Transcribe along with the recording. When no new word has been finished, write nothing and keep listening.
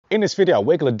In this video,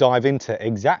 we're going to dive into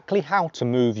exactly how to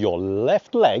move your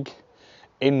left leg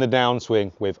in the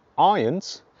downswing with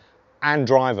irons and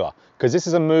driver, because this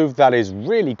is a move that is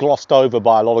really glossed over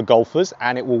by a lot of golfers,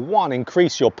 and it will, one,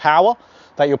 increase your power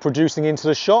that you're producing into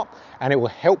the shot, and it will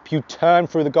help you turn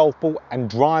through the golf ball, and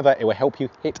driver, it will help you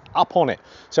hit up on it.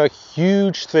 So a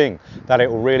huge thing that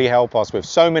it will really help us with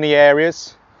so many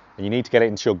areas, and you need to get it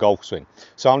into your golf swing.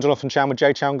 So I'm Jonathan Chown with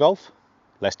JChownGolf.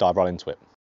 Let's dive right into it.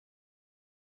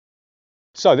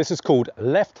 So this is called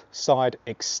left side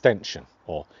extension,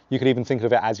 or you could even think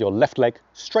of it as your left leg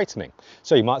straightening.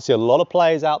 So you might see a lot of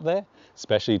players out there,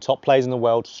 especially top players in the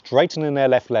world, straightening their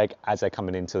left leg as they're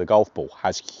coming into the golf ball.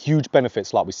 Has huge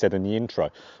benefits, like we said in the intro,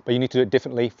 but you need to do it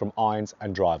differently from irons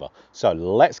and driver. So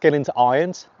let's get into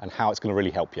irons and how it's going to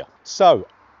really help you. So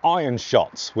iron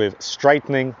shots with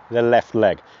straightening the left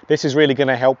leg. This is really going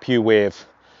to help you with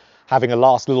having a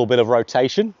last little bit of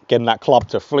rotation, getting that club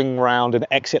to fling round and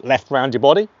exit left round your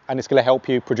body, and it's going to help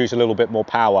you produce a little bit more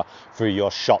power through your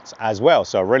shots as well.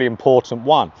 So a really important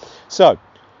one. So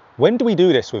when do we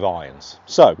do this with irons?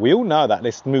 So we all know that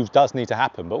this move does need to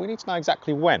happen, but we need to know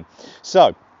exactly when.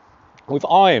 So with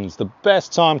irons, the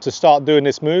best time to start doing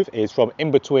this move is from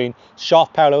in between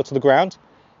shaft parallel to the ground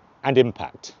and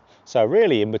impact. So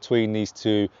really in between these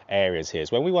two areas here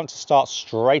is when we want to start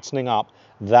straightening up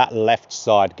that left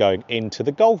side going into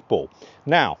the golf ball.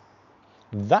 Now,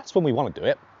 that's when we want to do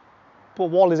it,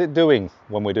 but what is it doing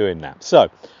when we're doing that? So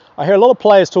I hear a lot of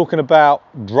players talking about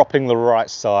dropping the right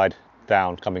side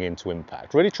down coming into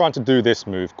impact, really trying to do this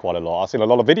move quite a lot. I've seen a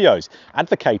lot of videos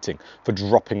advocating for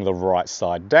dropping the right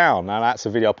side down. Now that's a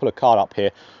video, I'll put a card up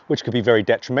here, which could be very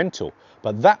detrimental,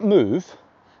 but that move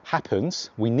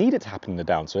happens, we need it to happen in the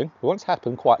downswing, we want it to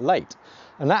happen quite late,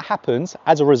 and that happens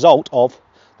as a result of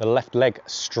the left leg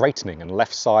straightening and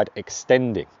left side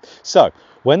extending. So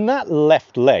when that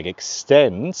left leg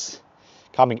extends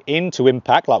coming into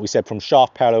impact, like we said, from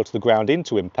shaft parallel to the ground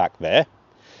into impact there,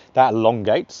 that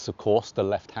elongates, of course, the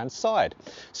left-hand side.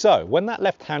 So when that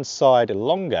left-hand side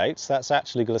elongates, that's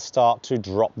actually going to start to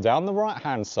drop down the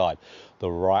right-hand side. The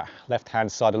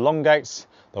left-hand side elongates,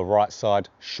 the right side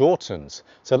shortens.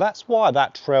 So that's why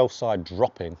that trail side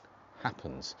dropping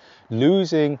happens.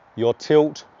 Losing your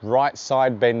tilt, right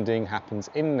side bending happens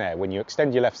in there. When you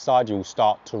extend your left side, you will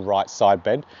start to right side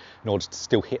bend in order to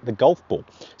still hit the golf ball.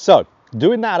 So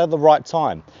doing that at the right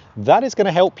time, that is going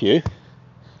to help you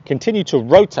continue to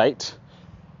rotate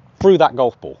through that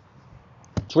golf ball.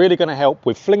 It's really going to help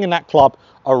with flinging that club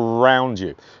around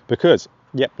you, because,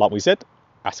 yep, like we said,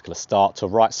 that's going to start to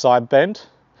right side bend,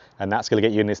 and that's going to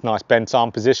get you in this nice bent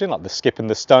arm position, like the skip and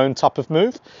the stone type of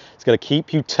move. It's going to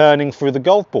keep you turning through the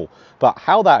golf ball. But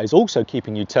how that is also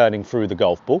keeping you turning through the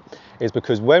golf ball is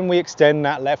because when we extend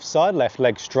that left side, left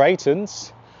leg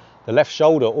straightens, the left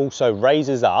shoulder also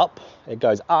raises up, it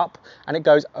goes up and it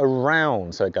goes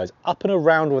around. So it goes up and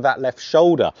around with that left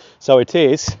shoulder. So it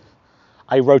is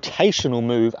a rotational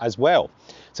move as well.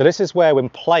 So this is where when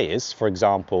players, for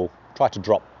example, try to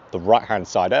drop the right hand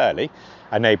side early,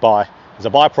 and they as a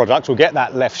byproduct will get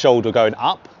that left shoulder going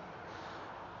up.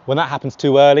 When that happens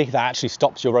too early, that actually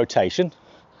stops your rotation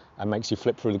and makes you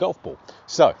flip through the golf ball.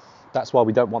 So that's why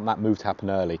we don't want that move to happen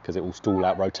early, because it will stall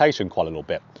out rotation quite a little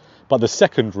bit. But the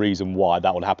second reason why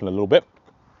that will happen a little bit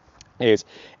is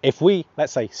if we,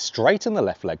 let's say, straighten the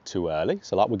left leg too early,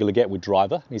 so like we're going to get with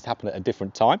driver, it needs to happen at a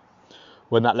different time.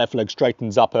 When that left leg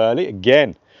straightens up early,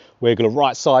 again, we're going to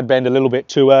right side bend a little bit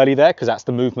too early there, because that's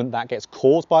the movement that gets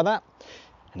caused by that.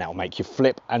 And that will make you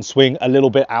flip and swing a little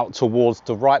bit out towards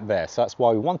the right there. So that's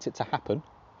why we want it to happen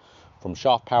from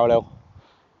shaft parallel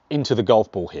into the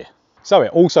golf ball here. So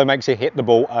it also makes you hit the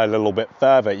ball a little bit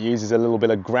further. It uses a little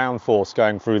bit of ground force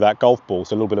going through that golf ball,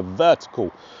 so a little bit of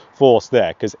vertical force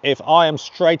there. Because if I am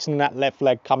straightening that left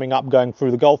leg coming up going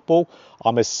through the golf ball,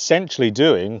 I'm essentially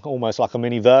doing almost like a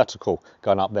mini vertical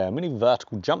going up there, a mini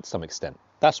vertical jump to some extent.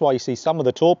 That's why you see some of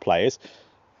the tour players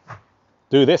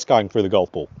do this going through the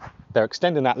golf ball. They're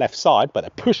extending that left side, but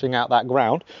they're pushing out that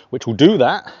ground, which will do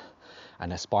that,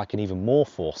 and they're spiking even more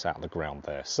force out of the ground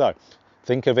there. So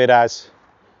think of it as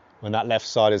when that left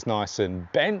side is nice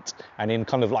and bent and in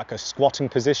kind of like a squatting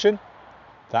position,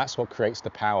 that's what creates the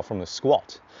power from the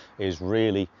squat, is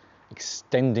really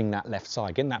extending that left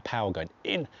side, getting that power going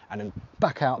in and then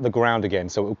back out the ground again.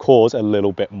 So it will cause a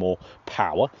little bit more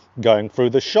power going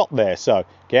through the shot there. So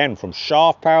again, from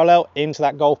shaft parallel into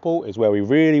that golf ball is where we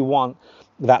really want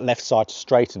that left side to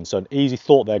straighten. So an easy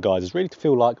thought there, guys, is really to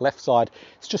feel like left side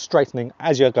is just straightening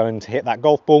as you're going to hit that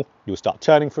golf ball. You'll start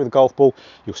turning through the golf ball,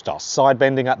 you'll start side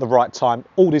bending at the right time.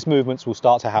 All these movements will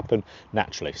start to happen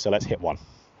naturally. So let's hit one.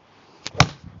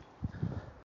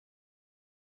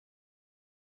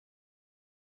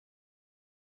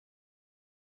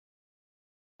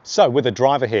 So with the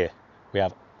driver here, we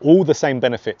have all the same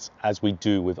benefits as we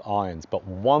do with irons, but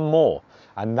one more,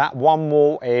 and that one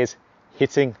more is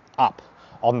hitting up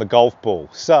on the golf ball.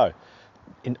 So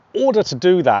in order to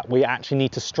do that, we actually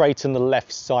need to straighten the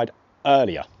left side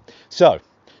earlier. So,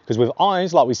 because with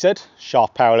irons, like we said,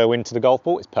 shaft parallel into the golf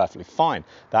ball is perfectly fine.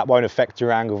 That won't affect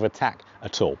your angle of attack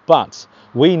at all. But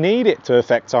we need it to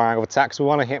affect our angle of attack, so we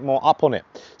want to hit more up on it.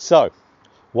 So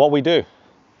what we do,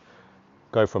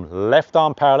 go from left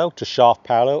arm parallel to shaft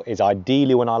parallel is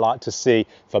ideally when I like to see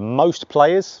for most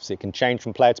players, so it can change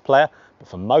from player to player, but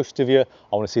for most of you,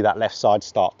 I want to see that left side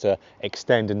start to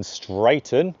extend and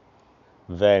straighten.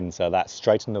 Then, so that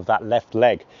straightening of that left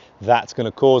leg, that's going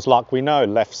to cause, like we know,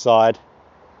 left side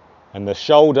and the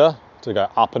shoulder to go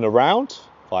up and around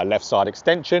via left side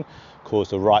extension, cause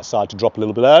the right side to drop a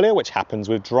little bit earlier, which happens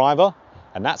with driver,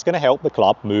 and that's going to help the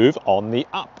club move on the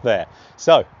up there.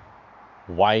 So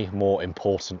way more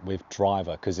important with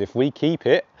driver, because if we keep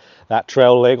it, that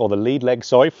trail leg or the lead leg,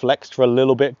 sorry, flexed for a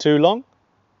little bit too long,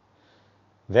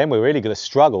 then we're really going to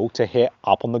struggle to hit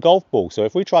up on the golf ball. So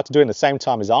if we try to do it in the same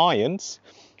time as irons,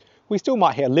 we still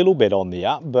might hit a little bit on the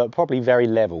up, but probably very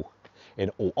level in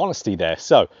all honesty there.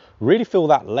 So really feel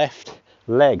that left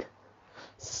leg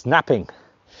snapping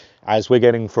as we're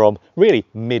getting from really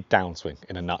mid downswing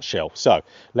in a nutshell. So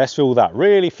let's feel that,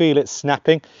 really feel it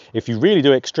snapping. If you really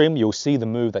do extreme, you'll see the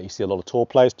move that you see a lot of tour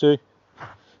players do.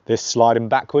 This sliding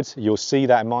backwards, you'll see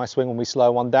that in my swing when we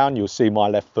slow one down. You'll see my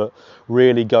left foot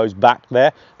really goes back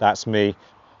there. That's me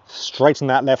straightening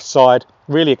that left side,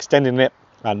 really extending it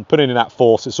and putting in that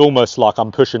force. It's almost like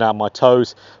I'm pushing out my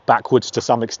toes backwards to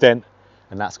some extent,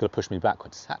 and that's going to push me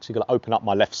backwards. It's actually going to open up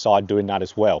my left side doing that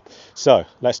as well. So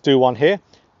let's do one here,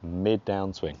 mid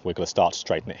downswing. We're going to start to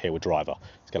straighten it here with driver.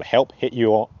 It's going to help hit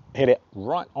it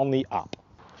right on the up.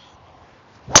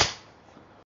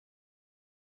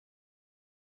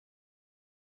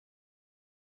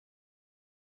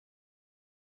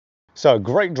 So a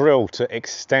great drill to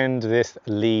extend this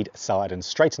lead side and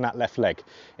straighten that left leg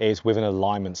is with an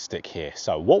alignment stick here.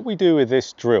 So what we do with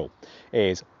this drill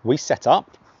is we set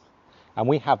up and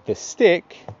we have this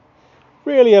stick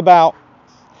really about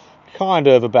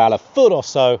a foot or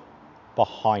so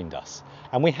behind us.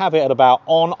 And we have it at about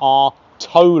on our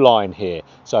toe line here.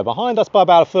 So behind us by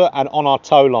about a foot and on our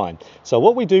toe line. So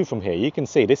what we do from here, you can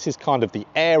see this is kind of the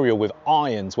area with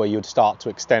irons where you'd start to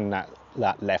extend that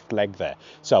left leg there.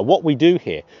 So what we do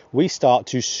here, we start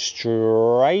to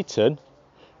straighten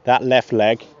that left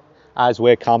leg as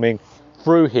we're coming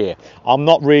through here. I'm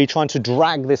not really trying to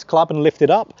drag this club and lift it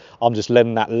up. I'm just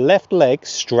letting that left leg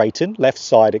straighten, left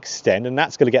side extend, and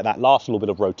that's going to get that last little bit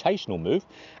of rotational move.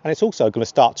 And it's also going to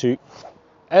start to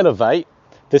elevate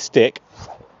the stick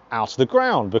out of the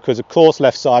ground, because of course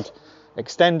left side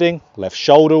extending, left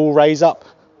shoulder will raise up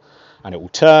and it will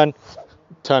turns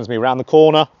me around the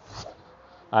corner,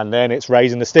 and then it's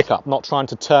raising the stick up. Not trying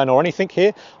to turn or anything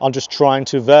here. I'm just trying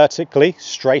to vertically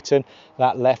straighten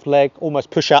that left leg, almost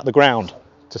push out the ground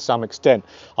to some extent.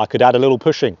 I could add a little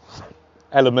pushing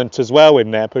element as well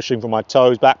in there, pushing from my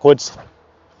toes backwards.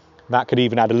 That could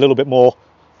even add a little bit more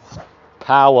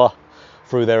power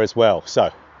through there as well.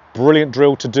 So brilliant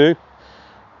drill to do.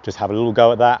 Just have a little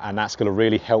go at that, and that's going to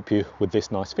really help you with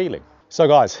this nice feeling. So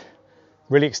guys,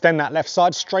 really extend that left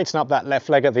side, straighten up that left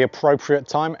leg at the appropriate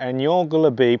time, and you're going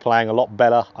to be playing a lot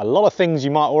better. A lot of things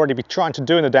you might already be trying to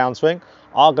do in the downswing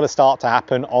are going to start to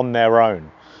happen on their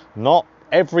own. Not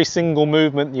every single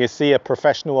movement you see a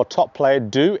professional or top player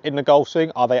do in the golf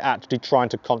swing are they actually trying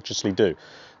to consciously do.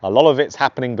 A lot of it's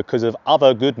happening because of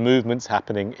other good movements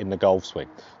happening in the golf swing.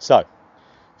 So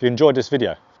if you enjoyed this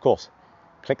video, of course,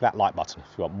 click that like button.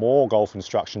 If you want more golf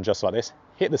instruction just like this,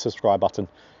 hit the subscribe button.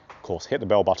 Of course, hit the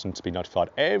bell button to be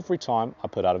notified every time I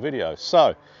put out a video.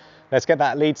 So let's get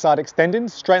that lead side extending,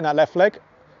 straighten that left leg,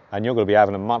 and you're going to be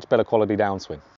having a much better quality downswing.